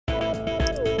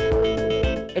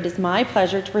It is my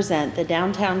pleasure to present the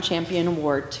Downtown Champion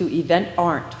Award to Yvette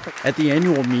Arendt. At the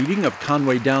annual meeting of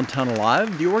Conway Downtown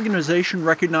Alive, the organization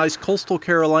recognized Coastal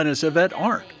Carolina's Yvette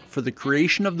Arendt for the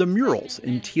creation of the murals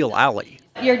in Teal Alley.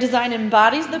 Your design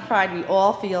embodies the pride we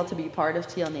all feel to be part of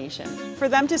Teal Nation. For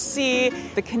them to see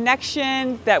the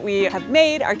connection that we have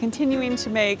made, are continuing to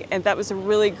make, and that was a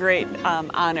really great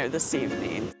honor this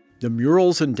evening. The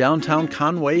murals in downtown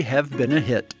Conway have been a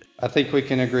hit. I think we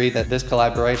can agree that this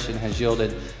collaboration has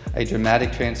yielded a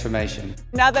dramatic transformation.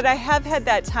 Now that I have had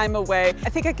that time away, I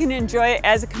think I can enjoy it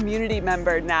as a community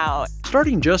member now.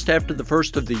 Starting just after the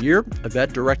first of the year,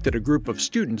 Yvette directed a group of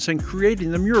students in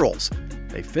creating the murals.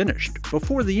 They finished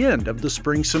before the end of the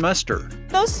spring semester.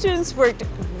 Those students worked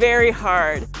very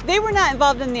hard. They were not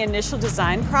involved in the initial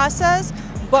design process,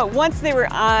 but once they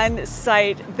were on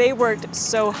site, they worked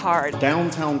so hard.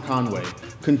 Downtown Conway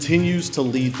continues to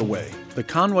lead the way. The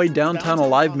Conway Downtown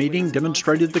Alive meeting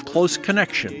demonstrated the close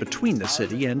connection between the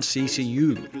city and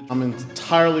CCU. I'm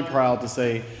entirely proud to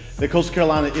say that Coastal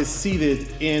Carolina is seated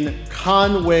in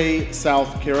Conway,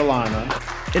 South Carolina.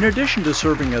 In addition to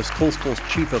serving as Coastal's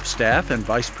Chief of Staff and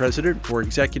Vice President for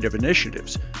Executive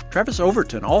Initiatives, Travis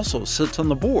Overton also sits on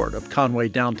the board of Conway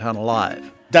Downtown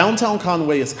Alive. Downtown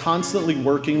Conway is constantly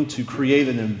working to create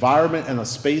an environment and a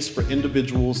space for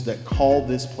individuals that call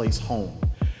this place home.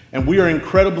 And we are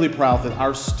incredibly proud that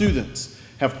our students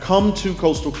have come to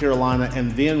Coastal Carolina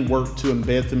and then worked to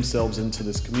embed themselves into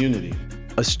this community.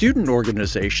 A student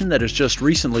organization that has just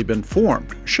recently been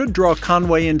formed should draw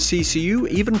Conway and CCU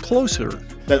even closer.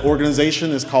 That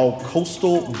organization is called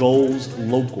Coastal Goals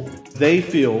Local. They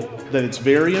feel that it's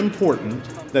very important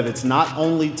that it's not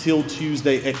only Teal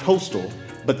Tuesday at Coastal,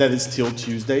 but that it's Teal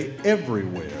Tuesday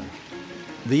everywhere.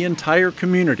 The entire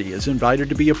community is invited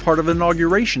to be a part of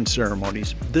inauguration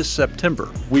ceremonies this September.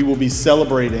 We will be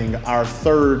celebrating our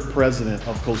third president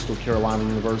of Coastal Carolina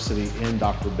University in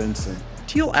Dr. Benson.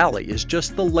 Teal Alley is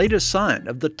just the latest sign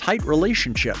of the tight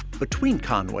relationship between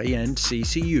Conway and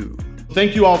CCU.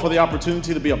 Thank you all for the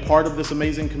opportunity to be a part of this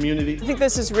amazing community. I think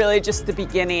this is really just the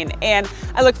beginning, and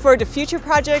I look forward to future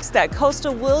projects that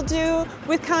Coastal will do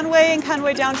with Conway and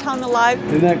Conway Downtown Alive.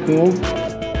 Isn't that cool?